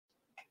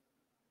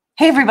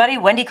Hey everybody,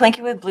 Wendy Klinke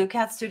with Blue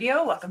Cat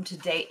Studio. Welcome to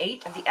day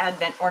 8 of the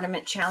Advent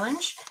Ornament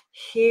Challenge.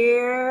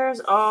 Here's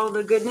all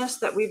the goodness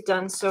that we've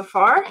done so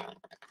far.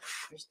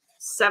 There's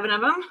 7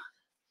 of them.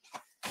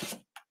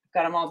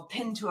 Got them all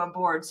pinned to a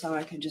board so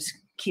I can just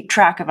keep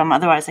track of them.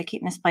 Otherwise, I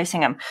keep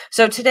misplacing them.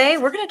 So today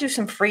we're going to do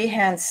some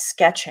freehand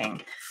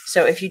sketching.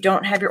 So if you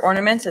don't have your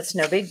ornaments, it's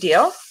no big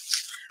deal.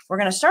 We're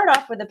going to start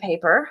off with a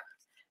paper.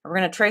 We're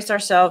going to trace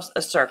ourselves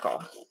a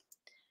circle.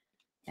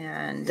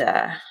 And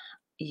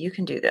you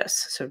can do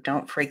this, so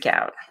don't freak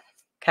out,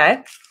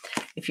 okay?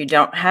 If you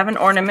don't have an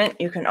ornament,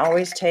 you can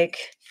always take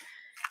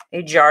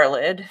a jar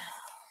lid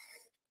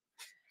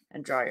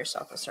and draw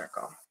yourself a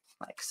circle,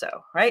 like so,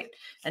 right?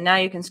 And now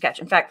you can sketch.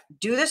 In fact,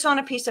 do this on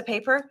a piece of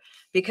paper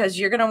because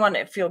you're going to want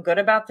to feel good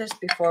about this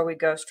before we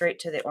go straight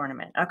to the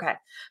ornament. Okay,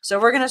 so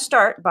we're going to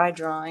start by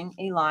drawing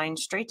a line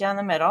straight down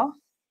the middle.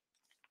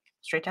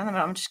 Straight down the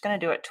middle. I'm just going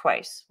to do it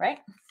twice, right?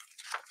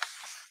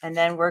 And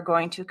then we're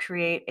going to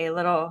create a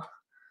little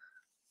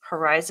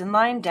horizon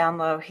line down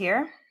low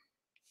here.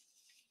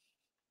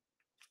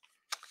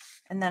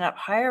 And then up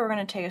higher, we're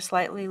going to take a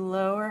slightly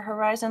lower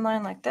horizon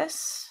line like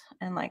this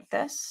and like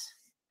this.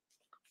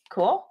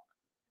 Cool.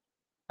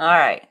 All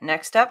right,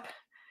 next up,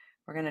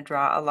 we're going to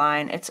draw a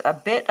line. It's a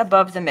bit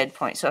above the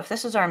midpoint. So if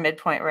this is our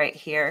midpoint right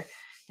here,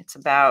 it's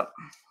about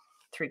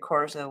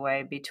 3/4 of the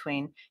way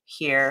between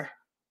here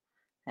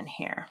and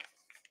here.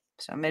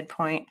 So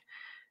midpoint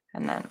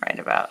and then right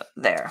about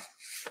there.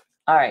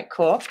 All right,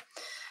 cool.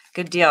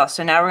 Good deal.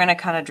 So now we're going to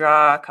kind of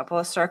draw a couple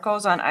of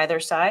circles on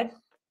either side.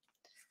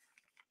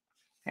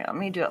 Here, let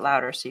me do it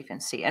louder so you can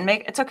see. And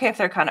it's okay if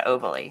they're kind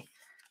of ovally.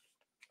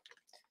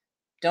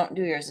 Don't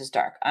do yours as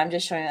dark. I'm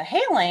just showing you.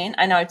 Hey, Lane.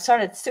 I know it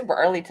started super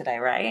early today,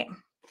 right?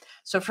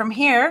 So from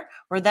here,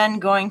 we're then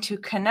going to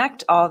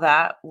connect all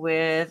that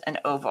with an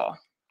oval.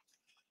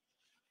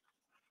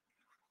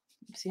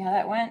 See how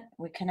that went?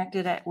 We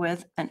connected it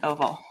with an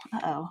oval.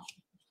 Uh-oh.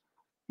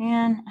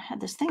 Man, I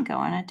had this thing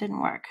going. It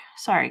didn't work.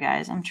 Sorry,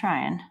 guys. I'm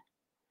trying.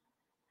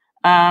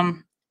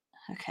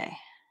 Okay.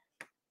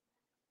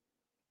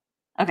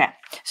 Okay,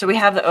 so we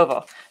have the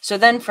oval. So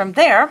then from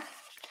there,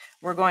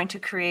 we're going to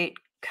create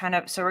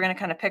so we're going to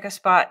kind of pick a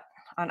spot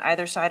on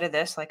either side of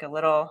this, like a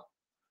little,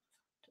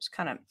 just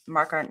kind of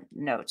mark our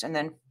notes. And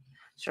then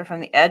sort of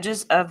from the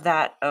edges of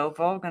that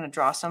oval, we're going to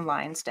draw some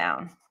lines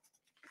down.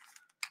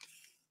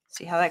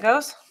 See how that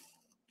goes?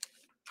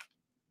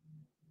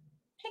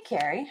 Hey,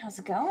 Carrie, how's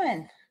it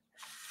going?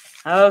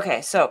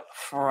 Okay, so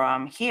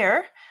from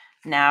here,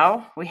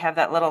 now we have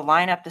that little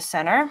line up the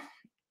center.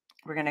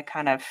 We're going to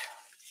kind of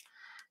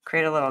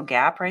create a little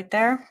gap right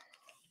there.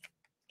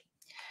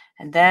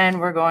 And then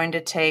we're going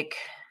to take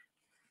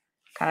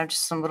kind of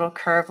just some little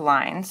curved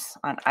lines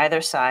on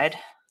either side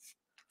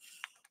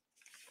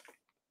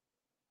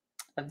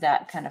of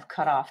that kind of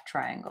cut off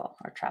triangle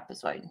or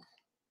trapezoid.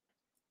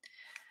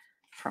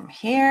 From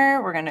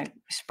here, we're going to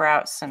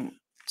sprout some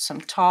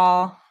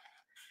tall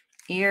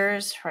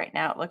ears. Right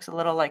now it looks a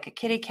little like a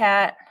kitty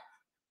cat.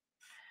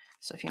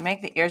 So if you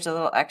make the ears a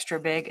little extra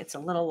big, it's a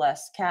little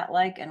less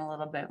cat-like and a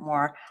little bit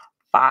more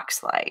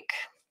fox-like.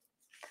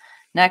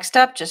 Next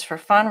up, just for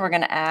fun, we're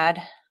going to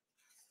add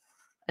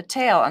a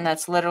tail, and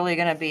that's literally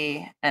going to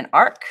be an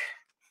arc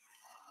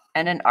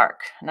and an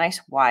arc, a nice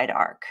wide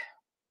arc.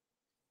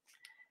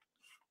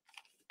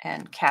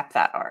 And cap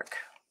that arc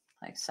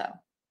like so.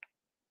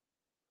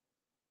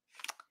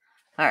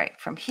 All right,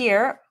 from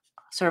here,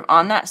 sort of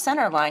on that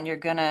center line, you're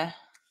gonna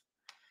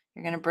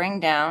bring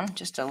down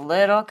just a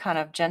little kind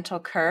of gentle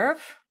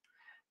curve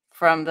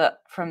from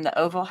the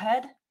oval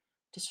head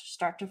to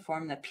start to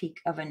form the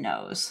peak of a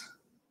nose.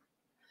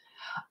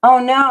 Oh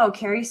no,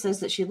 Carrie says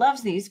that she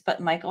loves these, but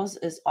Michael's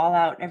is all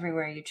out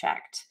everywhere you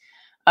checked.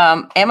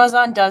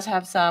 Amazon does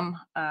have some.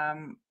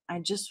 I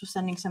just was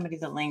sending somebody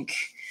the link.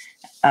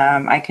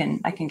 I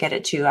can get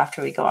it too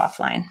after we go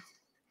offline,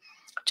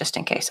 just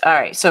in case. All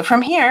right, so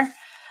from here,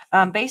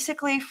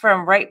 basically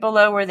from right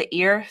below where the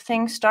ear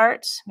thing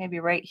starts, maybe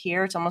right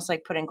here, it's almost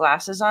like putting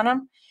glasses on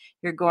them.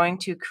 You're going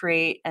to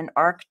create an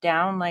arc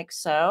down like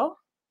so.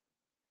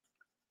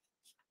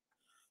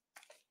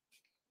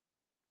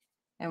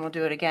 And we'll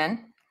do it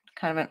again,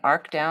 kind of an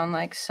arc down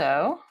like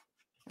so.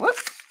 Whoop,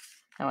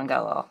 that one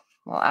got a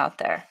little out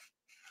there.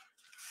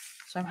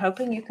 So I'm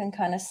hoping you can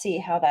kind of see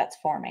how that's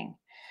forming.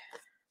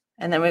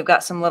 And then we've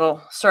got some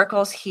little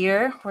circles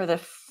here where the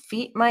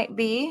feet might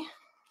be.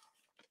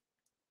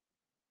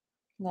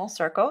 Little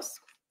circles.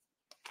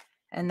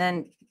 And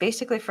then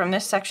basically from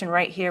this section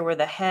right here where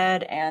the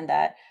head and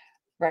that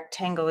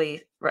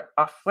rectangly,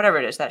 whatever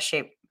it is, that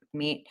shape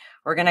meet,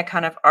 we're going to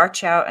kind of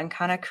arch out and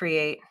kind of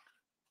create,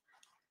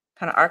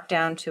 kind of arc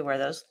down to where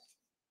that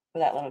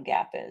little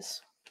gap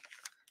is.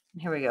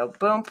 And here we go.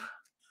 Boom,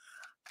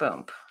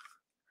 boom.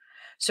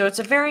 So it's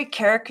a very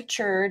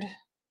caricatured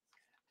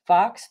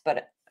fox,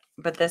 but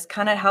this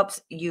kind of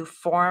helps you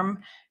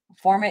form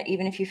it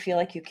even if you feel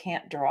like you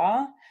can't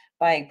draw.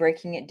 By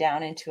breaking it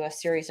down into a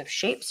series of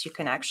shapes, you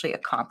can actually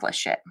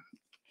accomplish it.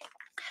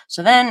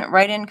 So then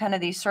right in kind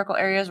of these circle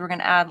areas, we're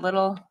going to add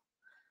little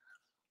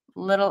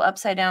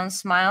upside down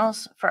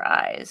smiles for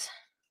eyes.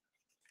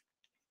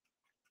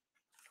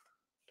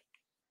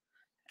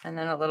 And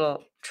then a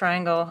little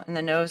triangle in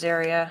the nose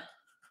area.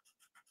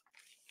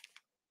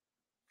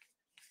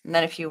 And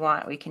then if you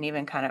want, we can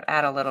even kind of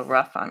add a little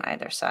ruff on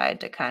either side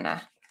to kind of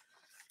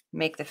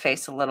make the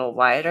face a little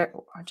wider,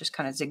 or just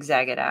kind of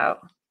zigzag it out.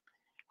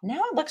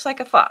 Now it looks like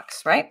a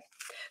fox, right?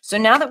 So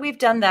now that we've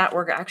done that,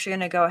 we're actually going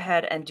to go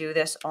ahead and do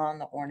this on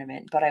the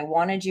ornament, but I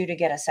wanted you to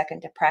get a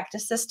second to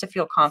practice this to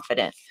feel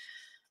confident.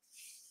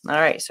 All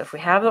right, so if we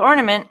have the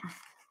ornament,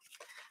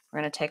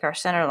 we're going to take our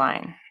center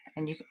line,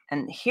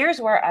 and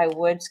here's where I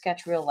would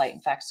sketch real light.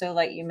 In fact, so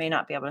light you may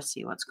not be able to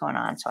see what's going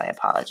on, so I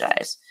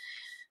apologize.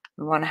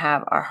 We want to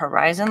have our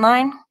horizon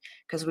line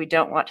because we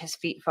don't want his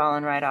feet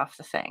falling right off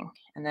the thing.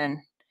 And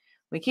then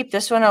we keep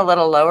this one a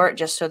little lower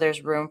just so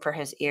there's room for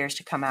his ears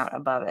to come out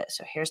above it.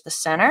 So here's the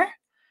center.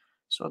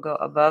 So we'll go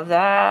above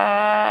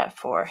that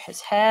for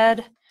his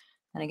head.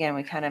 And again,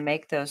 we kind of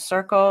make those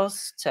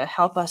circles to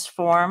help us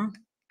form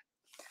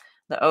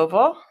the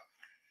oval.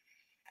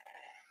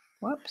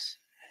 Whoops.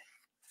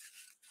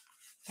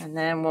 And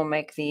then we'll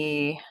make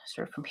the,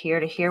 sort of from here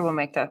to here, we'll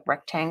make the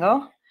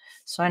rectangle.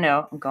 So I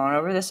know I'm going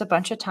over this a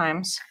bunch of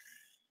times,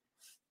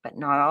 but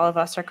not all of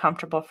us are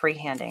comfortable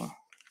freehanding.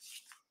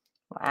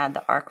 We'll add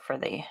the arc for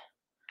the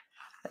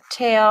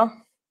tail.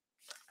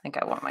 I think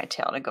I want my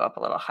tail to go up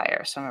a little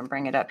higher, so I'm going to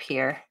bring it up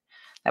here.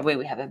 That way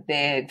we have a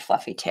big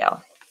fluffy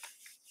tail.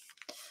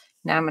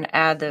 Now I'm going to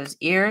add those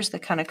ears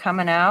that kind of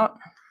coming out.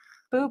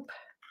 Boop.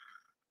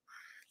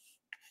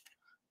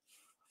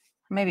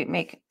 Maybe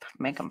make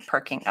them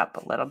perking up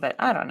a little bit.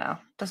 I don't know.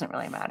 Doesn't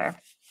really matter.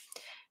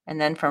 And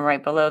then from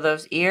right below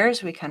those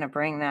ears, we kind of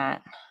bring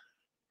that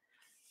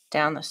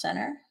down the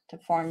center to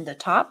form the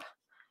top.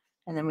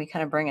 And then we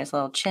kind of bring his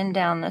little chin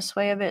down this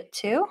way a bit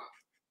too.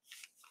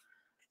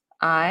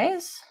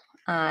 Eyes,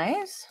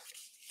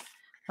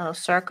 little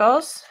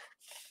circles,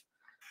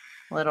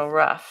 little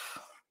ruff.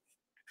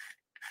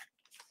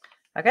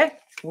 Okay,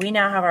 we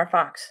now have our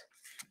fox.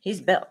 He's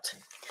built.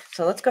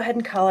 So let's go ahead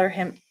and color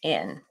him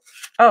in.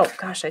 Oh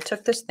gosh, I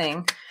took this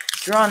thing,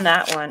 drew on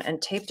that one,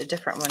 and taped a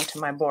different one to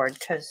my board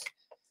because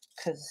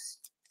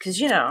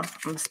you know,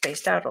 I'm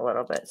spaced out a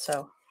little bit.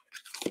 So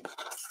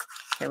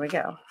here we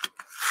go.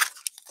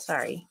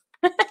 Sorry.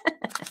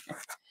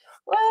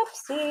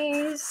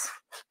 Whoopsies.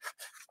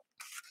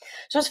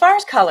 So as far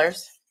as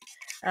colors,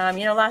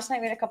 you know, last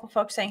night we had a couple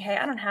folks saying, hey,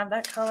 I don't have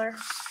that color.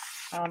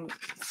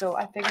 So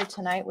I figured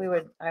tonight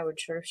I would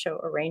sort of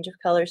show a range of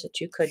colors that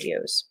you could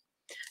use.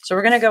 So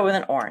we're going to go with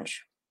an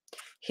orange.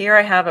 Here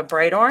I have a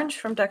bright orange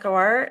from Deco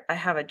Art. I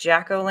have a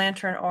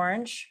jack-o'-lantern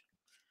orange.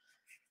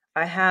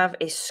 I have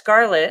a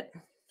scarlet.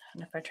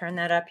 And if I turn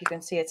that up, you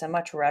can see it's a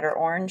much redder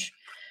orange.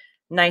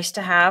 Nice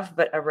to have,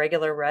 but a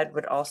regular red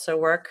would also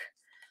work.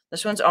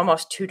 This one's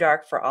almost too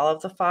dark for all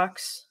of the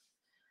fox.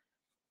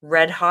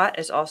 Red Hot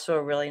is also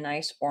a really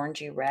nice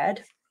orangey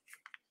red.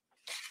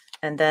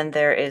 And then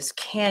there is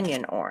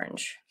Canyon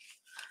Orange.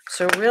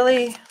 So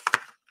really,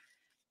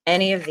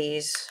 any of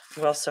these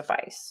will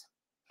suffice.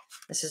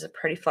 This is a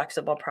pretty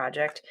flexible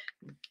project.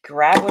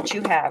 Grab what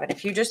you have. And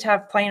if you just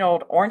have plain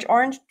old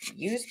orange,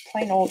 use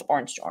plain old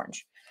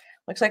orange.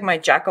 Looks like my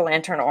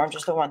jack-o'-lantern orange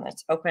is the one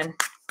that's open.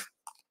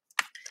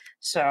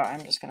 So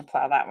I'm just going to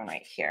plow that one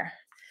right here.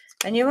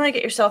 And you want to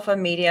get yourself a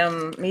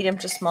medium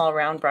to small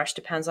round brush.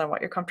 Depends on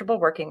what you're comfortable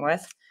working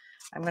with.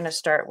 I'm going to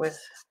start with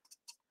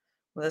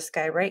this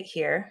guy right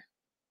here.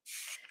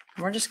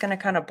 And we're just going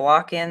to kind of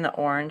block in the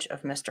orange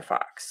of Mr.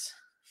 Fox.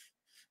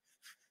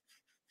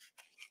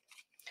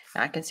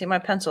 Now I can see my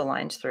pencil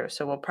lines through,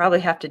 so we'll probably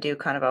have to do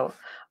kind of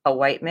a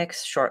white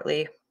mix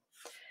shortly.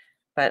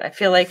 But I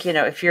feel like, you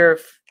know, if you're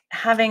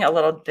having a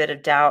little bit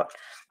of doubt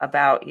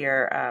about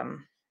your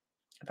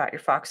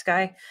fox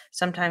guy,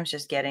 sometimes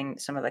just getting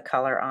some of the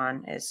color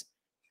on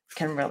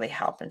can really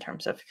help in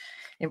terms of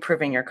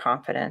improving your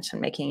confidence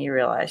and making you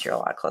realize you're a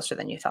lot closer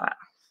than you thought.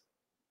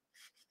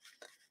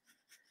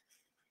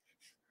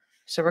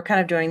 So we're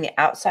kind of doing the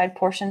outside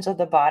portions of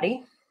the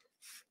body,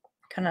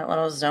 kind of a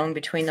little zone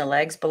between the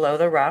legs below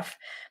the ruff.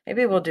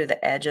 Maybe we'll do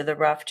the edge of the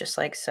ruff just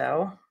like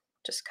so,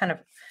 just kind of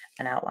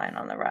an outline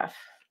on the ruff.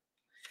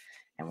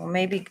 And we'll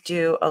maybe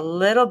do a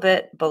little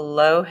bit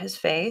below his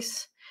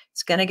face.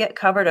 It's going to get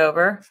covered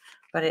over,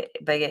 but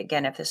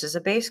again, if this is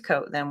a base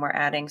coat, then we're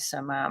adding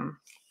some,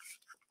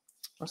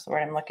 what's the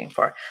word I'm looking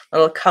for? A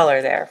little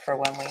color there for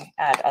when we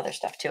add other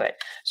stuff to it.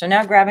 So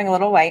now grabbing a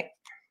little white,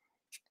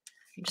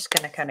 I'm just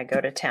going to kind of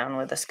go to town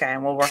with this guy,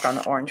 and we'll work on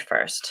the orange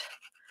first.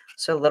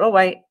 So a little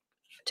white,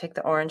 take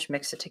the orange,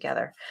 mix it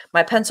together.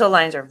 My pencil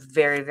lines are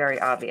very, very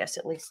obvious,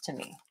 at least to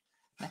me.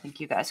 I think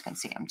you guys can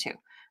see them too.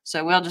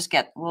 So we'll just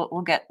get,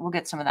 we'll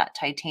get some of that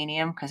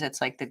titanium because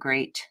it's like the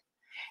great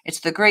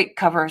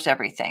covers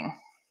everything.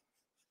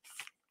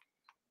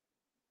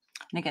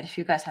 And again, if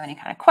you guys have any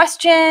kind of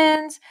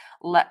questions,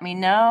 let me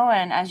know.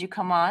 And as you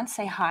come on,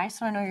 say hi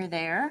so I know you're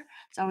there.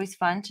 It's always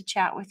fun to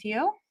chat with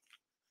you.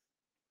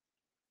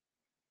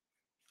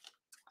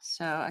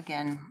 So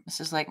again,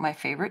 this is like my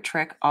favorite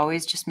trick,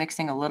 always just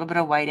mixing a little bit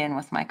of white in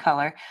with my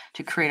color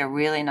to create a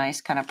really nice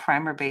kind of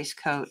primer base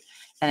coat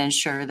and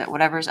ensure that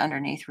whatever's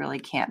underneath really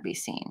can't be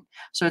seen.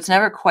 So it's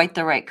never quite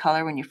the right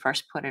color when you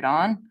first put it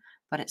on,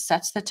 but it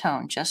sets the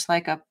tone just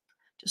like a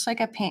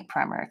paint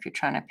primer if you're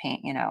trying to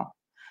paint, you know,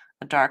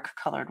 a dark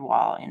colored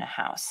wall in a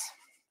house.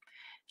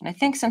 And I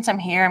think since I'm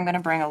here, I'm going to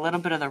bring a little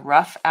bit of the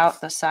rough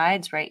out the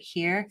sides right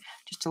here,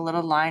 just a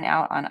little line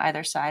out on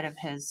either side of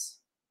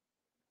his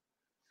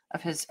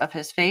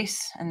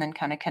face, and then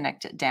kind of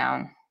connect it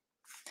down,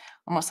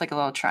 almost like a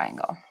little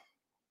triangle.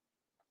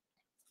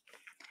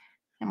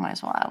 I might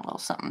as well add a little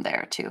something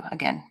there too.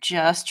 Again,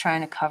 just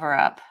trying to cover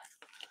up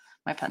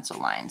my pencil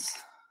lines.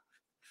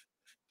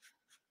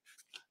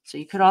 So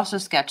you could also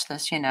sketch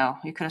this, you know,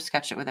 you could have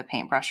sketched it with a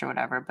paintbrush or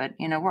whatever, but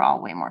you know, we're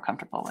all way more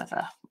comfortable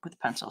with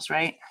pencils,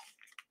 right?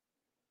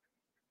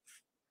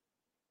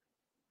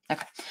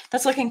 Okay,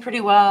 that's looking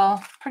pretty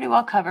well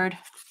covered.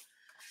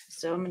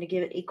 So I'm going to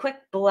give it a quick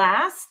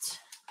blast.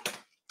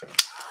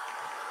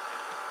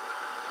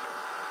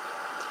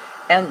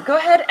 And go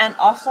ahead and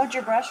offload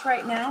your brush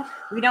right now.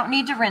 We don't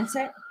need to rinse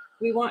it.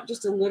 We want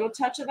just a little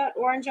touch of that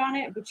orange on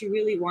it, but you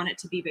really want it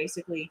to be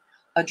basically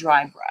a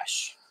dry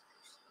brush,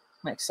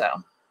 like so.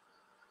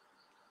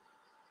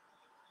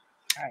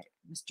 All right,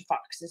 Mr.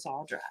 Fox is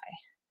all dry.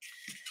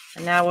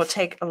 And now we'll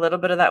take a little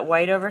bit of that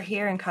white over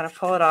here and kind of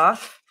pull it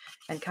off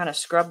and kind of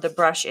scrub the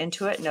brush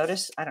into it.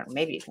 Notice, I don't know,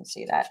 maybe you can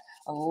see that.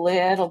 A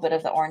little bit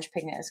of the orange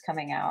pigment is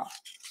coming out.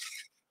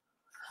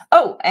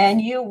 Oh,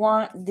 and you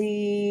want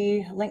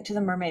the link to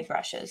the mermaid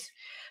brushes.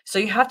 So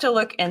you have to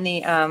look in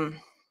the,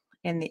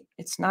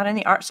 it's not in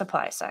the art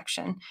supply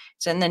section.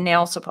 It's in the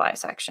nail supply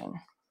section,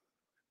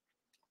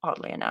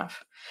 oddly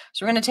enough.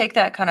 So we're going to take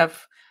that kind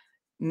of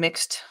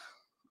mixed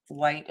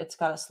white. It's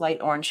got a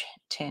slight orange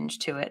tinge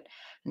to it,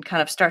 and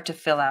kind of start to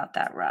fill out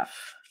that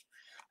rough.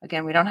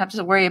 Again, we don't have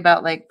to worry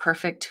about like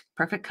perfect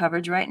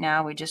coverage right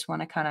now. We just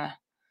want to kind of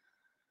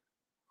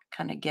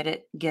get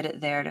it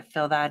there to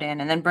fill that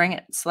in, and then bring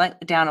it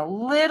slightly down a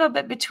little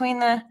bit between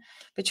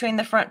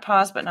the front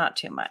paws, but not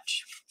too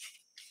much.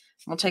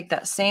 We'll take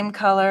that same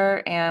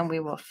color and we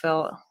will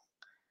fill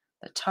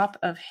the top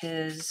of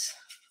his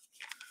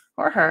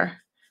or her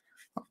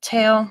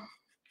tail.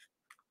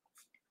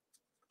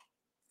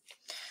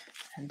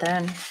 And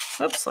then,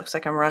 oops, looks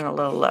like I'm running a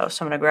little low.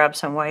 So I'm going to grab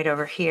some white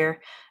over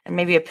here and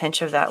maybe a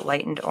pinch of that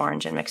lightened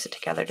orange and mix it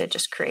together to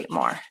just create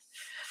more.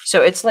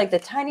 So it's like the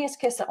tiniest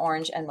kiss of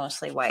orange and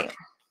mostly white. And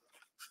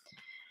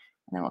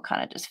then we'll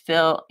kind of just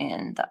fill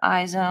in the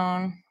eye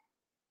zone.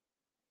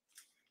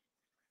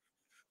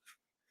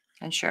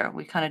 And sure,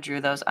 we kind of drew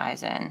those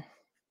eyes in.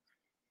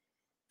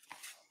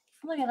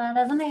 Look at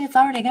that, isn't it? It's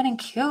already getting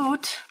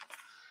cute.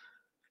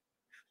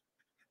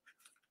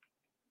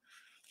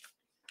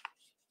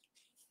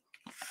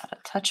 Add a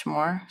touch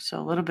more, so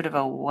a little bit of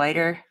a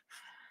whiter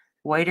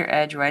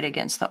edge right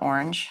against the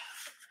orange.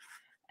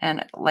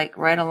 And like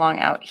right along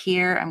out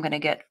here, I'm going to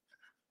get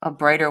a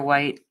brighter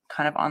white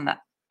kind of on the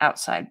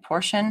outside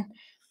portion,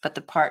 but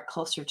the part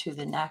closer to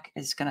the neck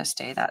is going to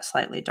stay that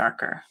slightly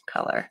darker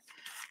color.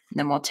 And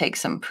then we'll take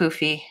some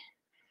poofy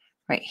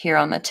right here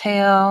on the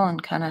tail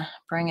and kind of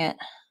bring it,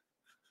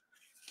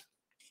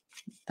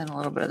 then a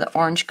little bit of the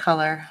orange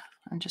color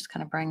and just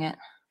kind of bring it.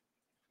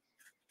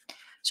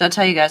 So I'll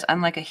tell you guys,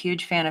 I'm like a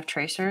huge fan of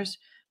tracers,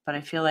 but I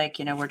feel like,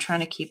 you know, we're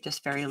trying to keep this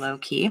very low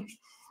key.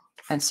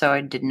 And so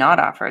I did not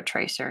offer a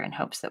tracer in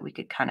hopes that we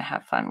could kind of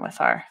have fun with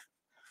our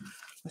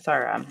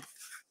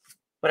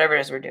whatever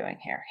it is we're doing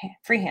here,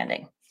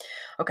 freehanding.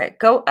 Okay,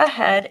 go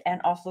ahead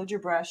and offload your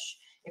brush.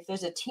 If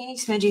there's a teeny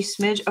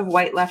smidge of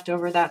white left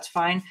over, that's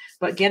fine,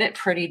 but get it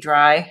pretty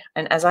dry.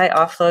 And as I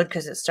offload,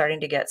 because it's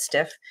starting to get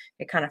stiff,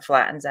 it kind of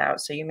flattens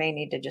out. So you may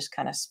need to just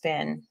kind of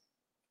spin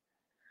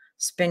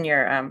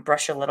your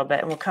brush a little bit,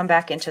 and we'll come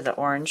back into the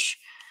orange.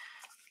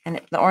 And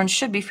the orange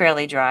should be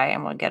fairly dry,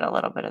 and we'll get a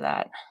little bit of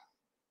that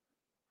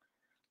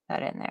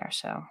in there.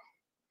 So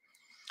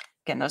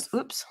again, those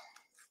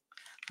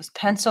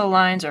pencil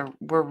lines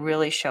were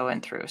really showing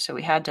through. So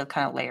we had to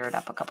kind of layer it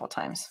up a couple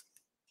times.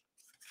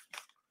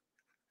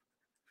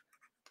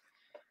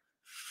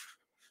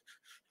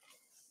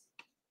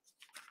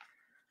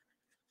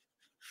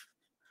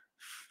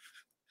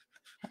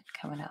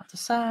 Coming out the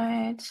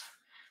sides,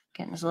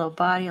 getting his little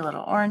body a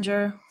little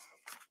oranger.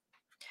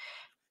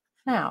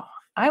 Now,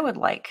 I would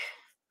like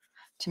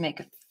to make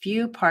a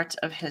few parts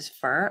of his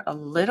fur a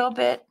little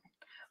bit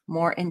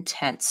more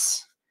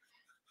intense,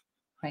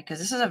 right? Because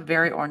this is a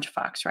very orange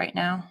fox right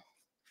now.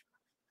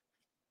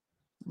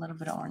 A little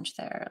bit of orange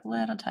there,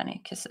 little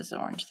tiny kisses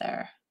of orange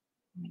there.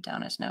 Maybe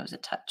down his nose a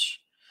touch.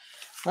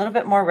 A little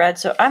bit more red.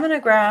 So I'm going to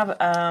grab,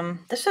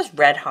 this is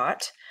Red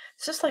Hot.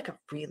 It's just like a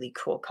really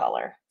cool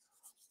color.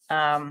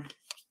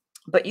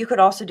 But you could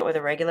also do it with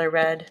a regular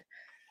red.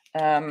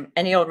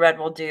 Any old red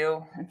will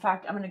do. In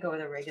fact, I'm going to go with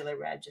a regular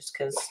red just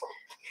because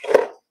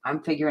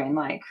I'm figuring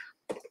like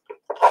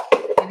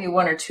maybe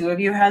one or two of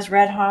you has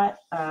Red Hot.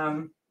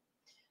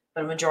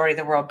 But a majority of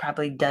the world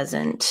probably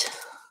doesn't.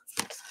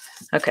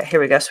 Okay, here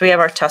we go. So we have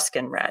our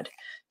Tuscan red.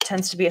 It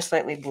tends to be a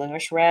slightly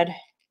bluish red.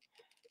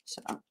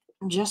 So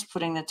I'm just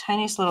putting the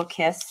tiniest little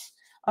kiss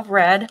of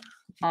red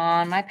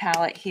on my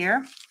palette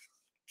here.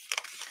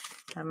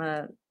 I'm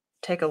going to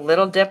take a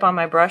little dip on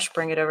my brush,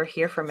 bring it over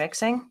here for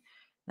mixing.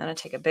 Then I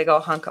take a big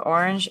old hunk of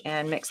orange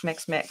and mix,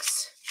 mix,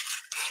 mix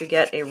to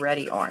get a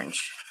reddy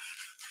orange.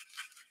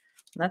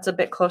 And that's a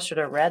bit closer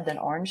to red than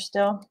orange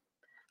still.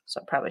 So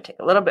I'll probably take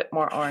a little bit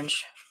more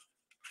orange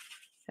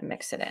and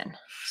mix it in.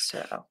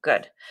 So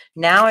good.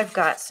 Now I've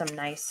got some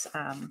nice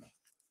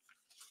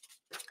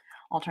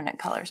alternate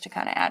colors to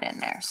kind of add in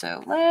there.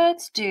 So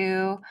let's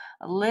do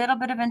a little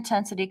bit of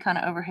intensity kind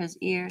of over his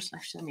ears.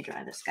 Actually, let me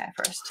dry this guy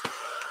first.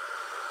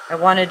 I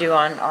want to do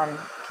on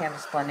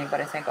canvas blending,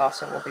 but I think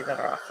also we'll be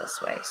better off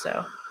this way. So,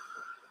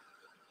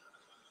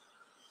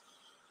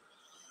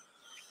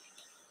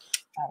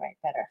 all right,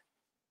 better.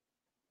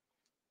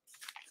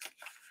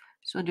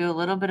 So we'll do a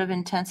little bit of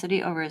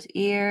intensity over his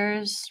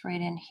ears, right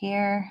in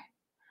here.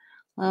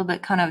 A little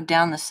bit kind of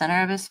down the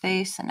center of his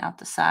face and out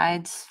the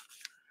sides.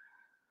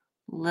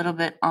 A little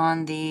bit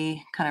on the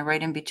kind of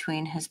right in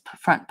between his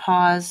front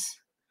paws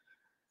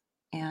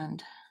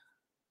and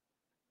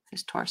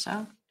his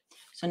torso.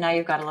 So now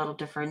you've got a little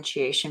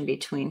differentiation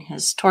between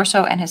his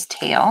torso and his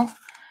tail. And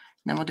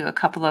then we'll do a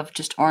couple of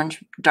just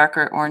orange,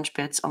 darker orange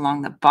bits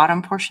along the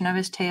bottom portion of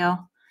his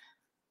tail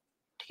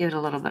to give it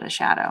a little bit of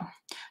shadow.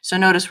 So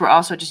notice we're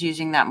also just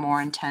using that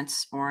more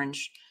intense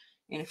orange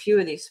in a few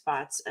of these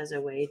spots as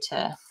a way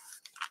to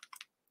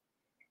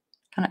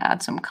kind of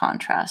add some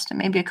contrast, and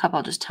maybe a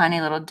couple just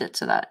tiny little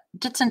dits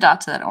and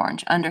dots of that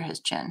orange under his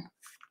chin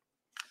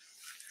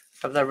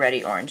of the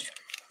reddy orange.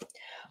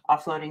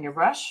 Offloading your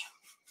brush,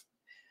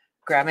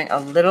 grabbing a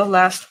little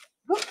last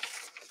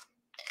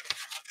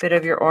bit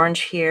of your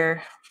orange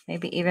here,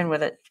 maybe even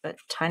with a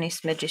tiny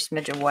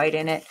smidge of white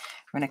in it.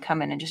 We're going to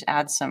come in and just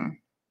add some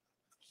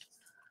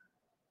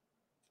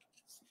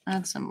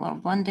little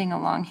blending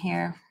along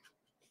here.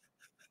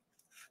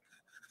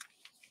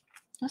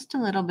 Just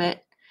a little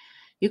bit.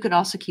 You could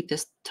also keep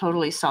this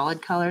totally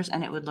solid colors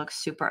and it would look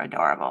super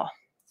adorable.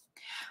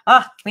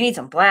 Ah, we need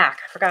some black.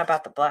 I forgot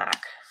about the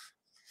black.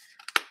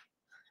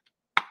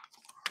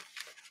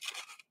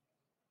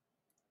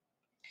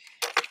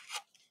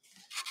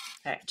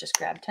 Okay, just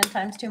grab 10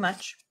 times too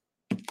much.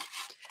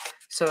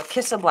 So a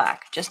kiss of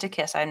black, just a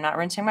kiss. I'm not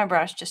rinsing my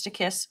brush, just a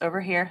kiss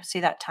over here. See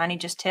that tiny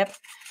just tip?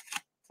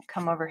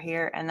 Come over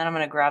here, and then I'm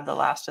going to grab the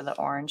last of the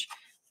orange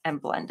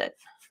and blend it.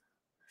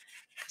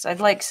 Because I'd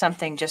like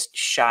something just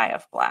shy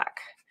of black.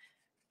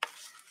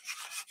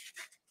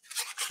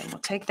 And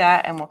we'll take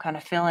that and we'll kind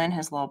of fill in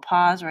his little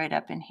paws right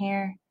up in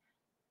here.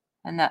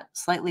 And that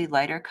slightly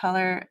lighter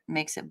color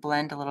makes it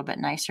blend a little bit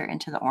nicer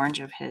into the orange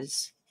of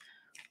his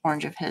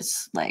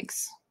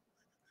legs,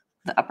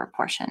 the upper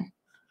portion.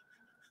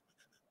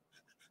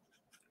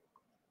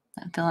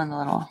 And fill in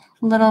the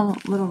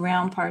little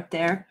round part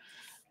there.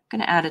 I'm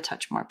going to add a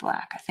touch more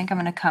black. I think I'm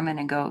going to come in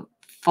and go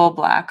full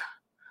black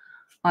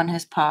on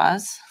his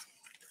paws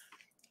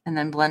and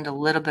then blend a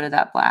little bit of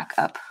that black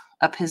up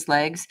his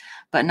legs,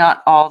 but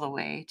not all the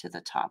way to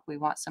the top. We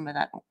want some of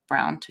that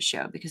brown to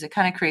show because it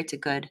kind of creates a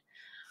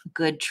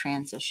good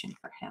transition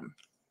for him.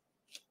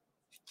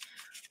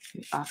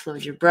 You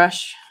offload your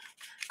brush,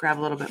 grab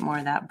a little bit more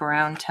of that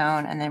brown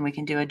tone, and then we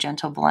can do a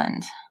gentle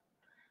blend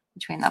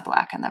between the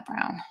black and the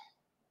brown.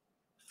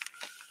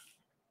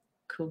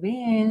 Cool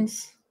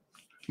beans.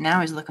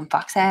 Now he's looking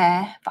foxy,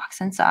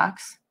 fox and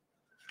socks.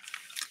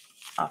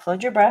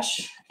 Offload your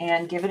brush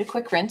and give it a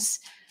quick rinse.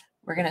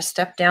 We're going to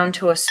step down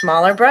to a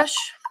smaller brush.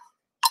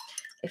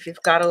 If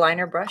you've got a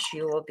liner brush,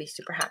 you will be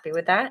super happy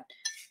with that.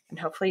 And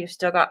hopefully you've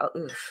still got,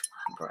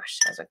 brush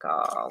has a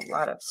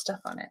lot of stuff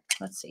on it.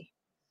 Let's see.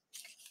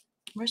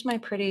 Where's my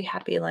pretty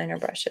happy liner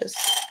brushes?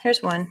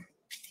 Here's one.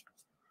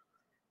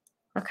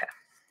 Okay.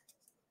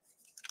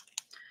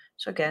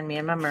 So again, me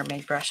and my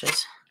mermaid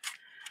brushes.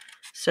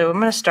 So I'm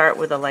going to start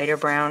with a lighter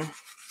brown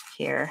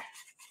here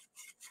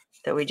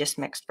that we just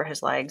mixed for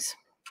his legs.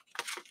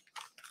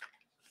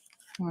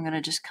 And we're going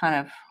to just kind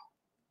of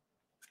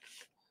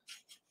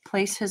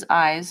place his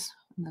eyes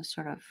in those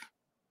sort of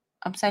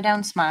upside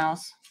down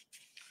smiles.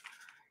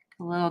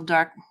 A little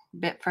dark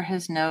bit for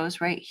his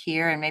nose right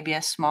here, and maybe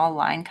a small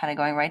line kind of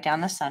going right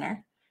down the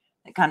center.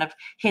 It kind of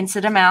hints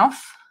at a mouth.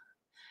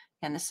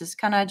 And this is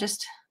kind of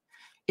just,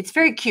 it's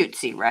very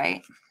cutesy,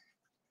 right?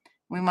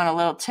 We want a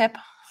little tip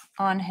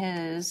on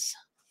his,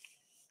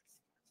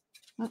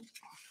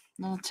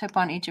 little tip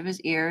on each of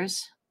his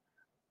ears.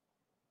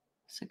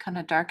 So kind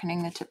of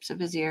darkening the tips of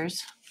his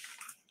ears.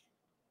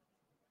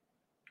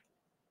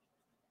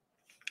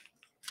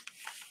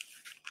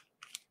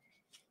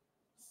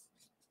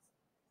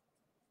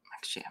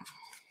 Actually,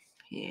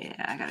 yeah,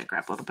 I got to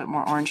grab a little bit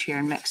more orange here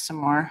and mix some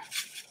more.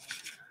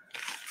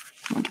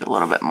 We'll do a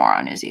little bit more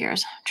on his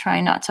ears.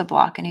 Trying not to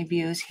block any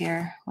views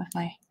here with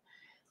my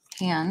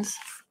hands.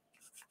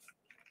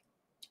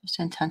 Just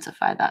to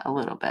intensify that a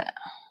little bit.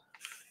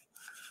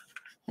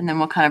 And then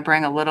we'll kind of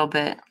bring a little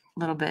bit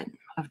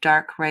of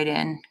dark right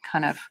in,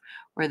 kind of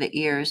where the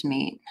ears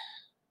meet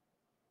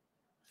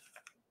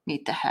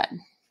the head.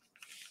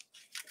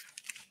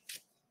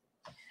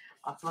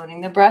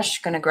 Offloading the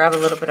brush, going to grab a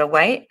little bit of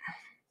white.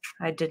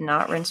 I did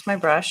not rinse my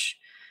brush,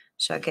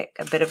 so I get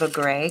a bit of a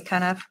gray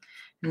kind of,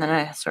 And then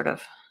I sort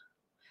of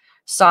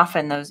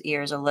soften those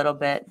ears a little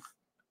bit,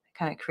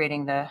 kind of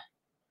creating the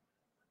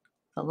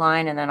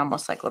line, and then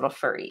almost like little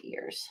furry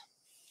ears.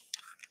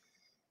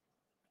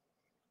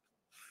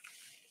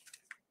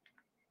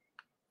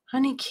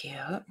 Honey cute.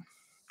 I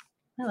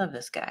love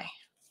this guy.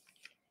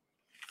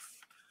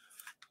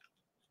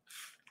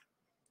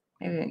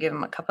 Maybe even give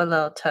him a couple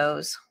little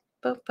toes.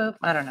 Boop, boop.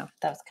 I don't know.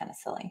 That was kind of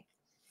silly.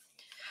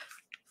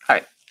 All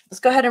right, let's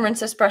go ahead and rinse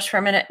this brush for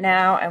a minute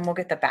now, and we'll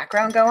get the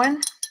background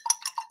going.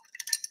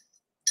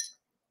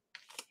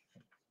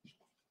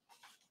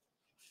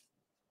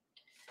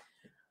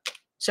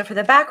 So for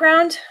the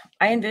background,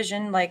 I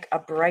envision like a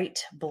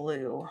bright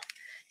blue.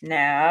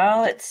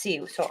 Now let's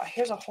see. So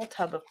here's a whole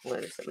tub of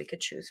blues that we could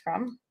choose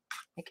from.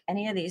 Like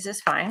any of these is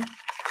fine.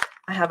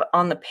 I have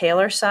on the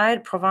paler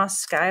side Provence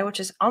Sky, which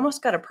has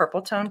almost got a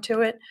purple tone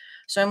to it.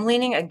 So I'm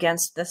leaning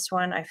against this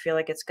one. I feel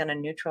like it's going to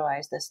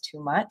neutralize this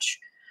too much,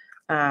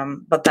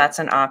 but that's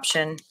an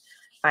option.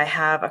 I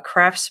have a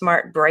Craft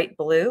Smart Bright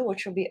Blue,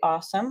 which will be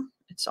awesome.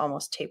 It's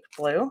almost tape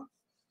blue.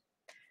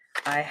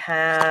 I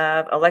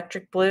have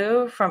Electric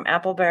Blue from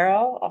Apple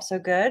Barrel, also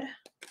good.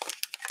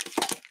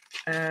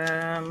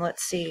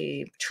 Let's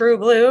see, True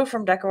Blue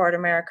from Deco Art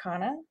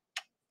Americana.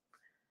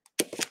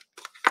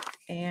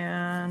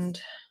 And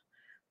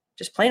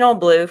just plain old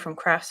blue from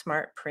Craft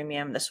Smart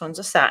Premium. This one's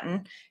a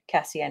satin.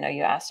 Cassie, I know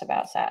you asked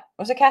about satin.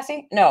 Was it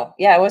Cassie? No,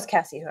 yeah, it was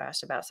Cassie who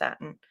asked about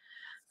satin.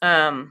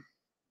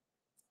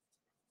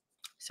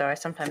 So I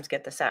sometimes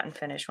get the satin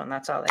finish when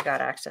that's all they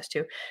got access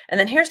to. And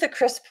then here's the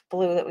crisp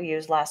blue that we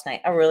used last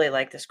night. I really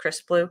like this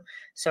crisp blue,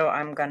 so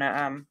I'm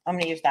gonna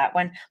use that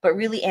one. But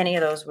really, any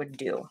of those would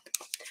do.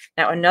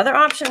 Now, another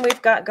option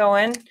we've got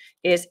going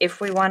is if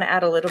we want to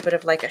add a little bit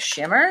of like a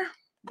shimmer.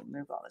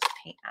 Move all this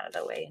paint out of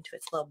the way into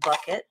its little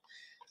bucket,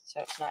 so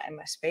it's not in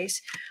my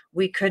space.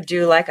 We could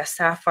do like a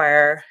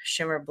sapphire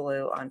shimmer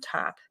blue on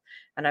top.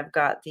 And I've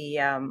got the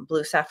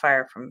blue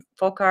sapphire from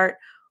Folk Art,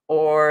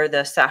 or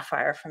the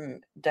sapphire from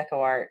Deco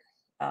Art,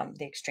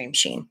 the Extreme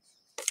Sheen.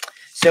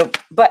 So,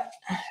 but,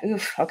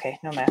 oof, okay,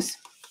 no mess.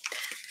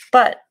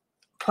 But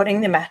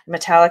putting the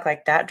metallic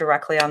like that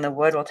directly on the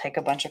wood will take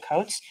a bunch of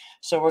coats.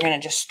 So we're going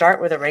to just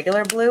start with a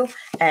regular blue,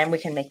 and we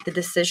can make the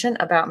decision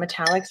about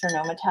metallics or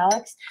no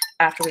metallics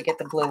after we get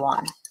the blue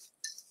on.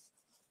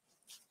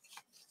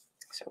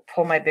 So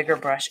pull my bigger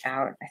brush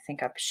out. I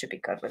think I should be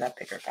good with that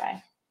bigger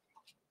guy.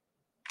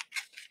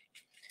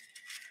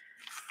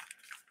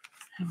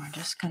 And we're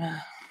just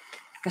gonna,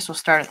 I guess we'll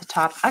start at the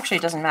top. Actually,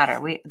 it doesn't matter.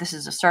 This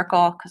is a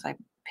circle because I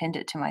pinned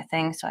it to my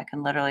thing, so I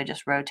can literally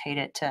just rotate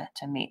it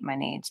to meet my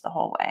needs the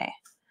whole way.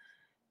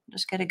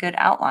 Just get a good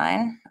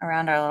outline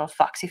around our little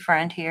foxy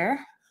friend here.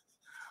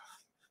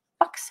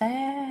 Foxy.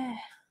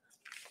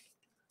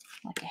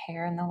 Like a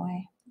hair in the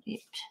way.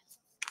 Yep.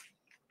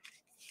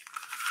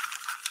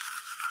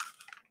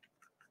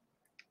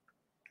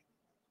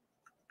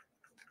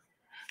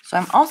 So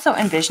I'm also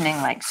envisioning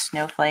like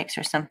snowflakes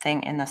or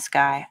something in the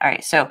sky. All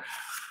right, so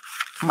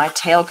my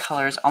tail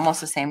color is almost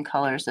the same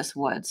color as this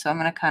wood. So I'm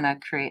going to kind of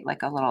create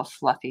like a little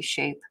fluffy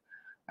shape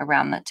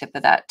around the tip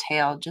of that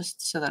tail,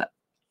 just so that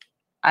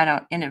I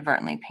don't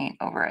inadvertently paint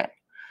over it.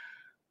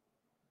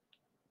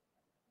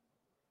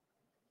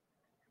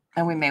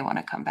 And we may want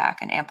to come back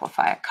and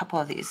amplify a couple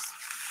of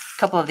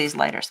these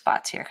lighter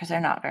spots here because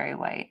they're not very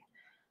white.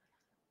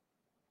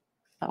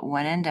 But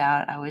when in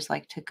doubt, I always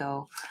like to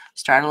go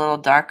start a little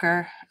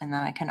darker, and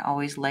then I can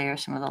always layer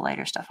some of the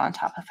lighter stuff on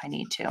top if I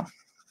need to.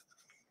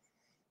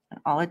 And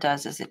all it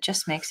does is it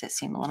just makes it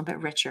seem a little bit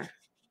richer.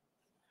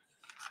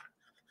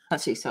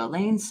 Let's see. So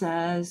Elaine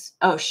says,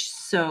 oh,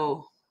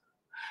 so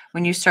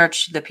when you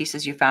search, the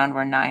pieces you found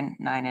were 9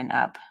 and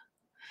up.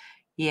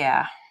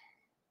 Yeah.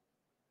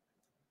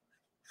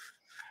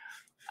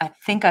 I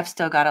think I've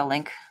still got a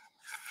link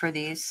for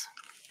these.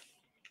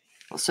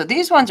 So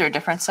these ones are a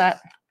different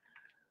set.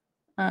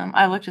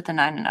 I looked at the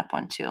 9 and up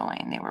one too,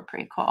 Elaine. They were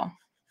pretty cool. All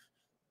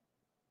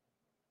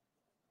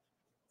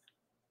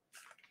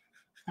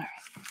right.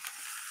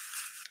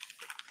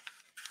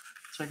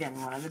 So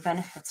again, one of the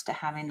benefits to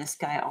having this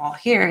guy all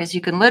here is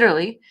you can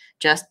literally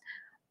just,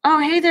 oh,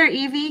 hey there,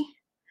 Evie.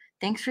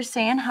 Thanks for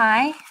saying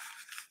hi.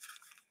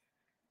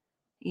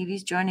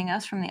 Evie's joining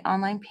us from the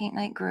online paint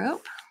night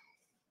group.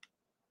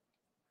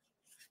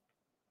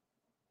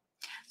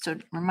 So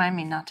remind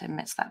me not to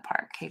miss that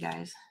part, okay,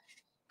 guys?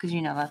 Because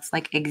you know that's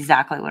like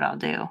exactly what I'll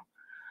do.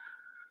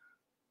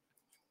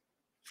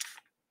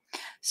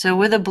 So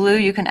with a blue,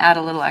 you can add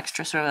a little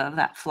extra sort of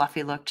that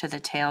fluffy look to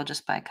the tail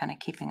just by kind of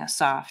keeping a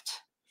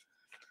soft,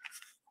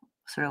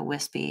 sort of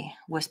wispy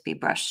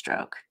brush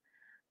stroke.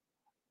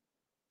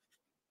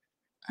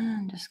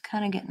 And just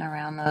kind of getting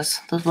around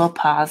those little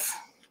paws.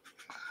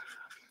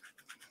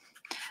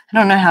 I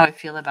don't know how I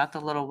feel about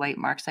the little white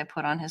marks I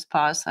put on his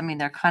paws. I mean,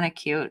 they're kind of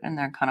cute and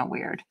they're kind of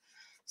weird.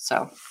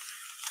 So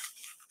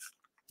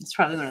it's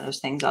probably one of those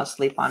things I'll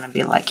sleep on and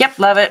be like, yep,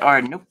 love it,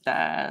 or nope,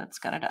 that's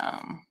kind of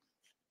dumb.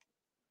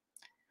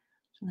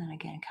 And then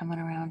again, coming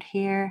around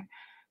here.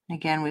 And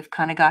again, we've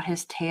kind of got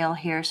his tail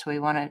here, so we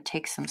want to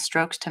take some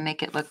strokes to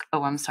make it look,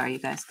 oh, I'm sorry, you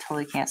guys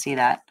totally can't see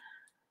that.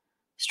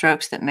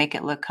 strokes that make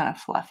it look kind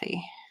of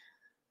fluffy.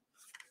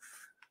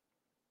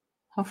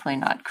 Hopefully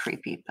not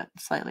creepy, but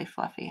slightly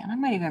fluffy. And I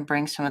might even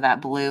bring some of that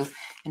blue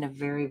in a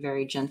very,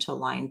 very gentle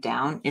line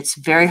down. It's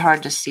very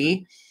hard to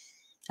see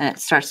and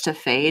it starts to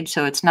fade.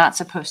 So it's not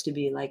supposed to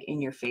be like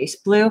in your face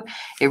blue.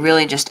 It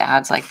really just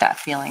adds like that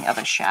feeling of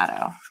a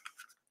shadow.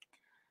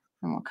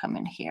 And we'll come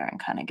in here and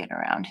kind of get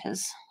around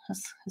his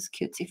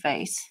cutesy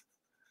face.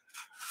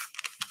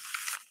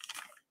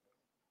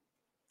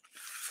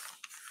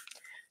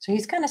 So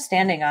he's kind of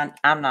standing on,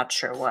 I'm not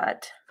sure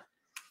what.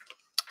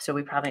 So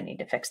we probably need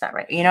to fix that,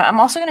 right? You know, I'm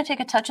also going to take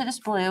a touch of this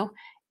blue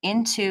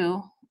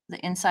into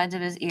the insides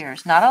of his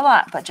ears. Not a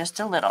lot, but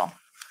just a little.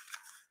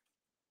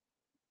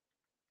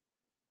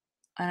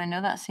 And I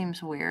know that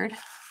seems weird,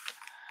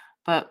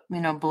 but,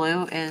 you know,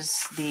 blue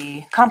is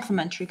the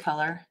complementary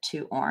color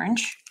to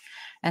orange.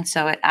 And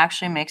so it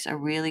actually makes a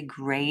really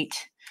great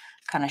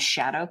kind of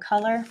shadow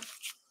color. All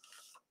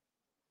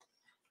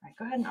right,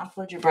 go ahead and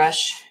offload your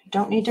brush. You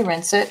don't need to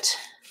rinse it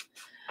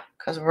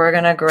because we're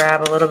going to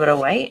grab a little bit of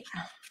white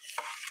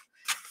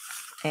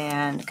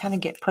and kind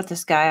of put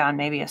this guy on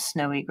maybe a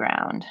snowy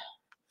ground.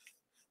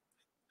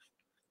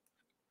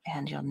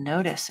 And you'll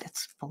notice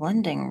it's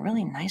blending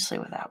really nicely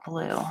with that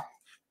blue.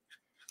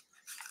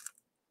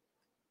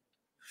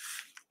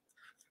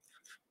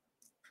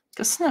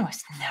 The snow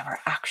is never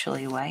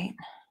actually white.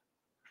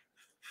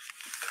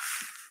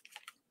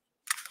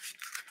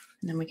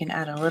 And then we can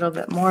add a little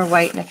bit more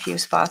white in a few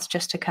spots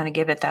just to kind of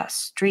give it that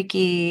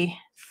streaky,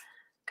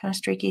 kind of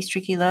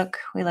streaky look.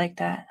 We like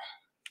that.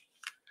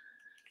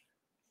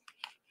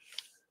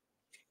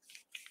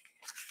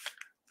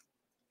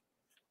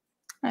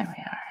 There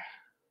we are.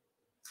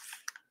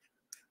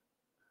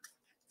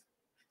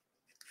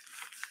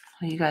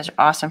 Well, you guys are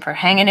awesome for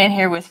hanging in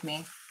here with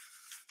me.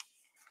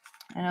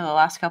 I know the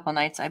last couple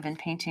nights I've been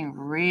painting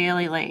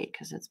really late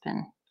because it's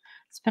been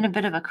a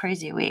bit of a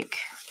crazy week.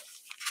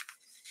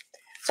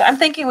 So I'm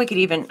thinking we could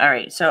even, all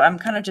right, so I'm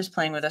kind of just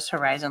playing with this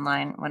horizon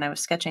line. When I was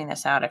sketching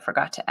this out, I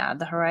forgot to add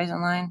the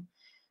horizon line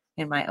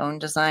in my own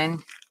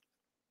design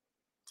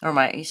or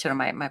my sort of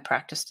my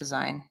practice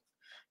design.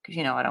 Because,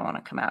 you know, I don't want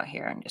to come out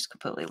here and just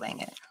completely wing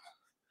it.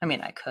 I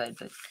mean, I could,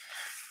 but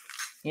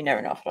you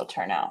never know if it'll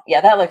turn out. Yeah,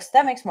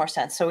 that makes more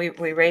sense. So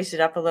we raised it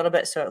up a little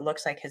bit so it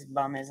looks like his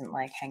bum isn't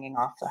like hanging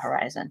off the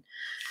horizon.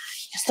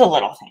 Just the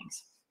little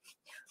things.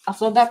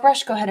 Offload that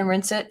brush, go ahead and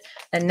rinse it.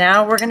 And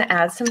now we're going to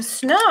add some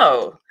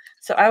snow.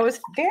 So I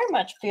was very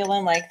much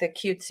feeling like the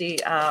cutesy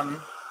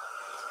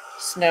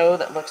snow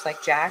that looks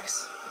like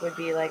Jack's would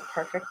be like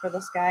perfect for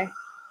this guy.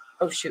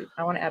 Oh shoot,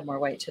 I want to add more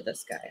white to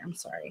this guy. I'm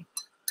sorry.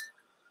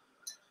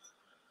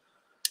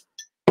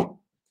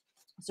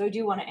 So I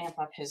do want to amp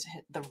up his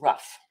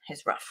rough.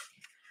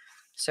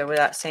 So with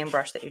that same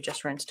brush that you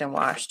just rinsed and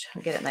washed,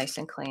 get it nice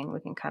and clean, we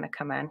can kind of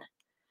come in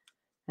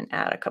and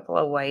add a couple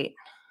of white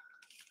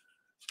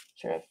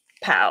sort of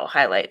pow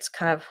highlights,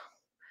 kind of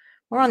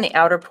more on the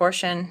outer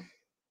portion,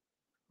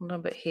 a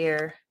little bit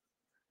here,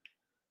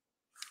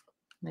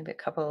 maybe a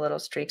couple of little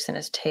streaks in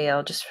his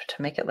tail just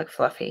to make it look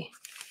fluffy.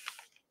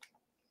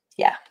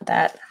 Yeah,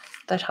 that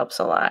helps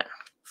a lot.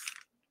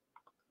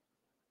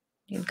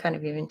 You can kind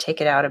of even take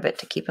it out a bit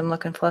to keep him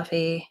looking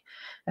fluffy.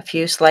 A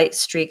few slight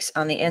streaks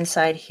on the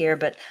inside here,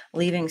 but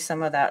leaving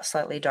some of that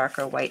slightly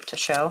darker white to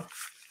show.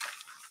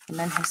 And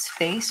then his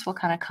face will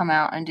kind of come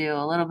out and do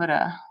a little bit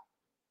of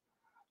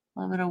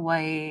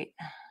white,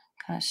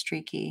 kind of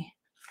streaky.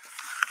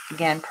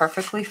 Again,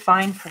 perfectly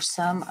fine for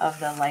some of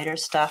the lighter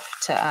stuff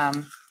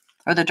to,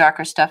 or the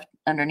darker stuff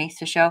underneath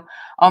to show.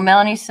 Oh,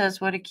 Melanie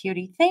says, what a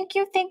cutie. Thank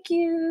you, thank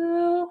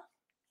you.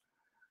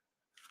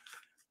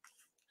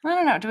 I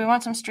don't know. Do we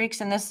want some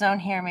streaks in this zone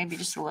here? Maybe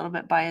just a little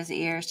bit by his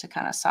ears to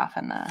kind of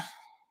soften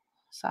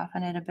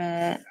it a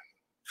bit.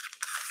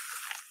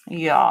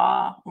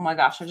 Yeah. Oh my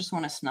gosh, I just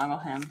want to snuggle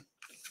him.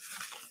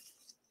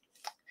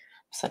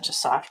 Such a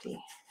softie.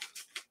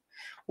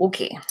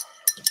 Okay.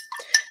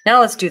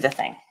 Now let's do the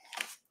thing.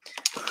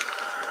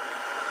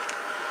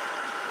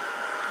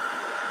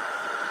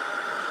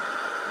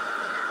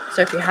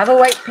 So if you have a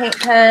white paint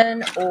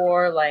pen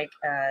or like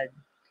a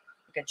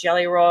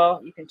jelly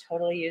roll, you can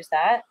totally use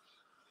that.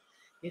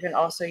 You can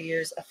also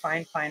use a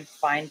fine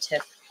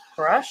tip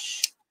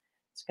brush.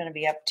 It's going to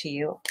be up to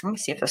you. Let me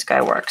see if this guy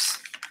works.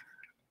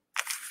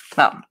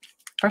 Well,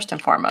 first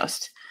and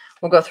foremost,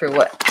 we'll go through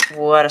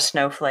what a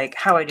snowflake,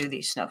 how I do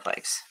these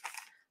snowflakes.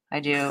 I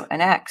do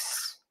an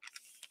X,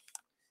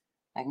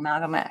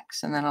 amalgam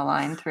X, and then a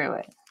line through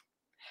it.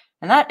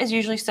 And that is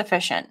usually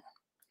sufficient.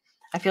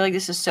 I feel like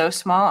this is so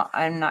small,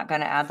 I'm not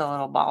going to add the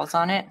little balls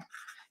on it,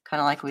 kind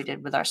of like we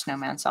did with our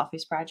Snowman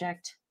Selfies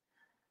project.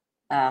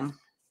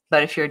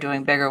 But if you're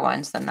doing bigger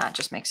ones, then that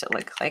just makes it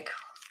look like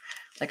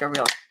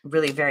a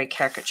really very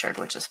caricatured,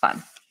 which is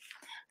fun.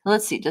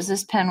 Let's see, does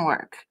this pen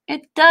work?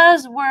 It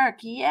does work,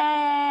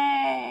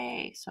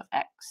 yay! So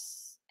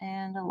X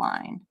and a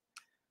line.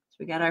 So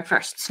we got our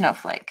first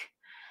snowflake.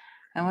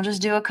 And we'll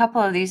just do a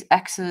couple of these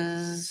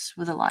X's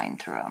with a line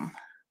through them.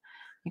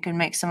 You can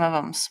make some of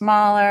them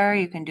smaller.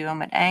 You can do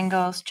them at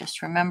angles.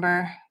 Just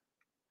remember,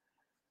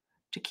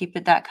 to keep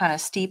it that kind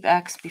of steep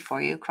X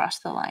before you cross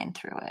the line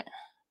through it.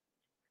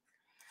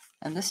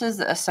 And this is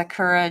a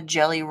Sakura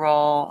Jelly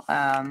Roll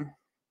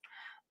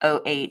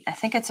 08. I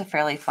think it's a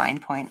fairly fine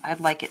point. I'd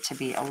like it to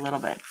be a little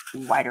bit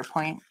wider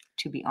point,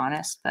 to be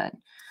honest, but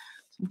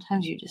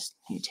sometimes you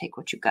take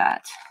what you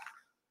got.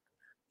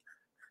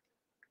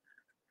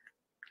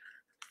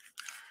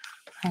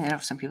 I know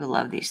some people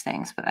love these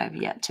things, but I've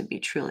yet to be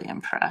truly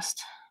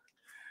impressed.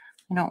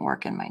 I don't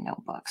work in my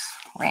notebooks.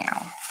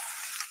 Wow.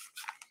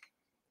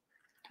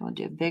 We'll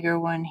do a bigger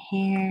one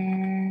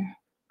here.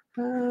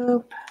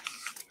 Boop.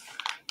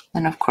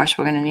 Then, of course,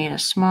 we're going to need a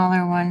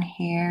smaller one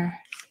here.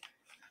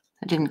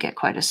 I didn't get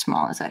quite as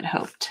small as I'd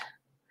hoped.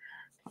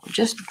 We're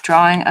just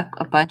drawing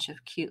a bunch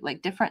of cute,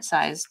 like different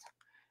sized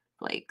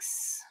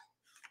flakes.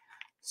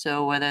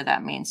 So whether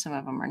that means some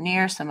of them are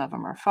near, some of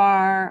them are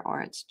far,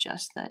 or it's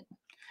just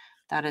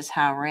that is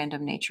how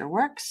random nature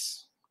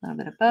works. A little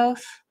bit of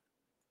both.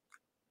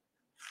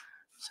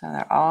 So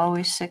they're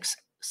always six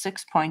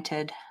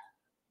pointed.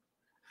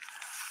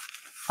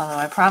 Although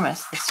I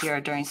promise this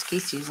year during ski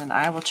season,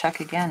 I will check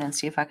again and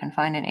see if I can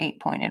find an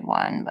 8-pointed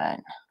one, but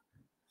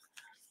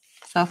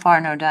so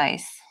far no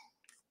dice.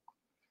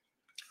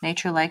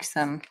 Nature likes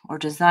them or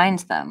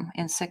designs them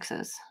in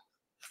 6s.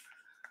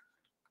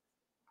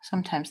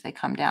 Sometimes they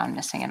come down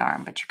missing an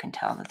arm, but you can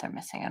tell that they're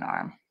missing an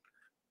arm.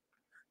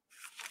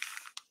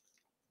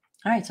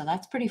 All right, so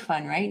that's pretty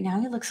fun, right?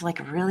 Now it looks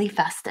like really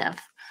festive.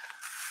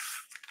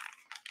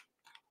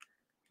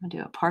 I'll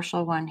do a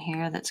partial one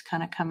here that's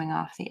kind of coming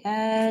off the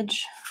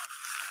edge.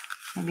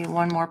 Maybe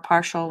one more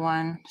partial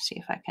one. See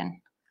if I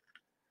can,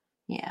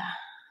 yeah.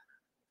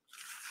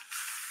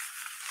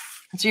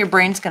 And so your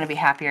brain's going to be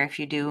happier if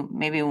you do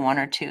maybe one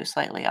or two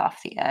slightly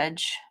off the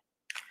edge.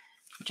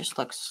 It just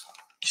looks,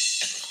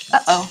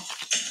 uh-oh.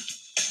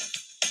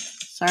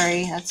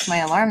 Sorry, that's my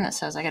alarm that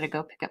says I got to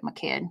go pick up my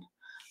kid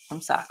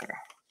from soccer.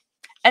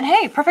 And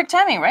hey, perfect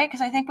timing, right? Because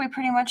I think we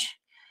pretty much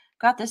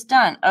got this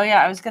done. Oh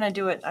yeah, I was going to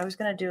do it. I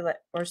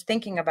was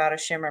thinking about a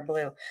shimmer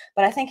blue,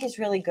 but I think he's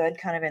really good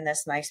kind of in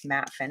this nice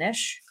matte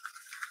finish.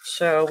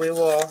 So we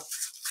will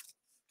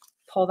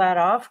pull that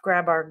off,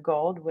 grab our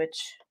gold,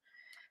 which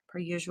per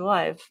usual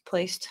I've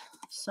placed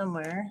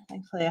somewhere.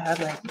 Thankfully I have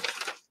like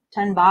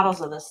 10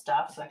 bottles of this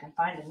stuff, so I can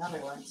find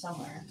another one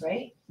somewhere,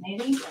 right?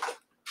 Maybe?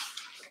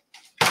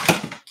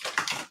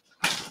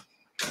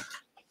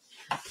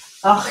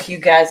 Oh, you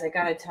guys, I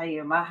gotta tell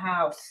you, my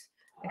house,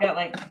 I got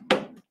like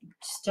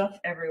stuff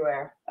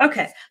everywhere.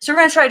 Okay, so we're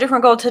gonna try a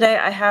different gold today.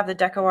 I have the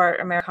Deco Art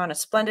Americana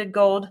Splendid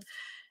Gold.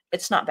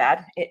 It's not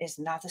bad. It is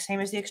not the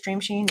same as the Extreme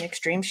Sheen. The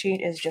Extreme Sheen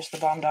is just the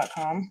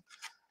bomb.com.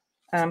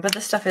 But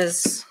this stuff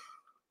is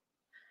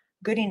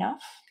good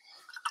enough.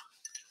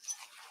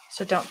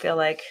 So don't feel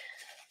like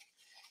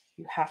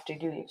you have to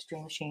do the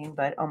Extreme Sheen,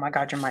 but oh my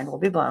God, your mind will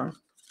be blown.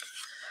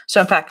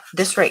 So in fact,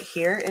 this right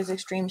here is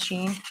Extreme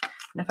Sheen.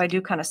 And if I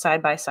do kind of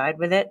side by side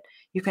with it,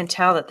 you can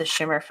tell that the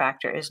shimmer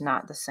factor is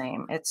not the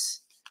same.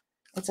 It's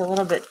a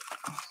little bit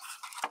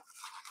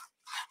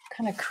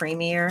kind of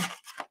creamier.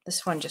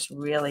 This one just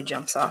really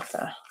jumps off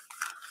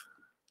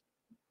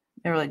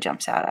it really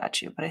jumps out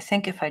at you. But I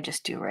think if I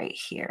just do right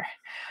here,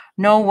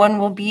 no one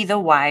will be the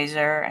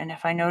wiser. And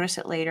if I notice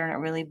it later and it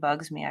really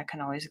bugs me, I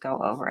can always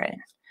go over it.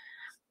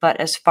 But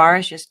as far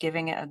as just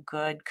giving it a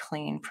good,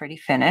 clean, pretty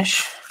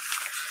finish,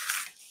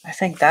 I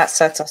think that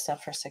sets us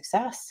up for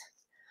success.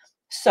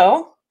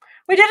 So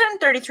we did it in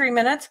 33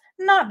 minutes.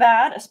 Not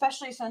bad,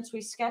 especially since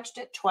we sketched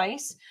it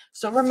twice.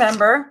 So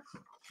remember,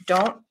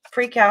 don't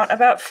freak out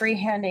about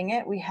freehanding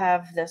it. We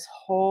have this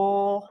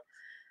whole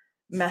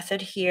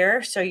method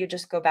here. So you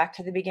just go back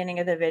to the beginning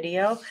of the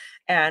video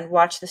and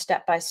watch the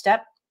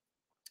step-by-step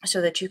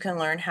so that you can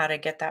learn how to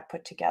get that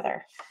put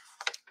together.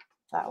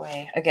 That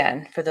way,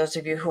 again, for those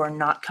of you who are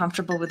not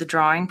comfortable with the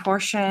drawing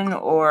portion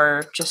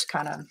or just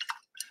kind of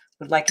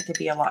would like it to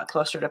be a lot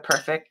closer to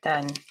perfect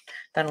than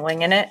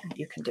winging it,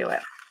 you can do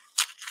it.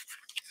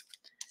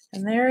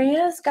 And there he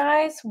is,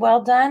 guys.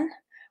 Well done.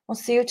 We'll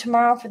see you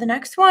tomorrow for the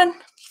next one.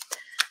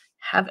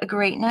 Have a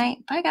great night.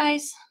 Bye,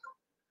 guys.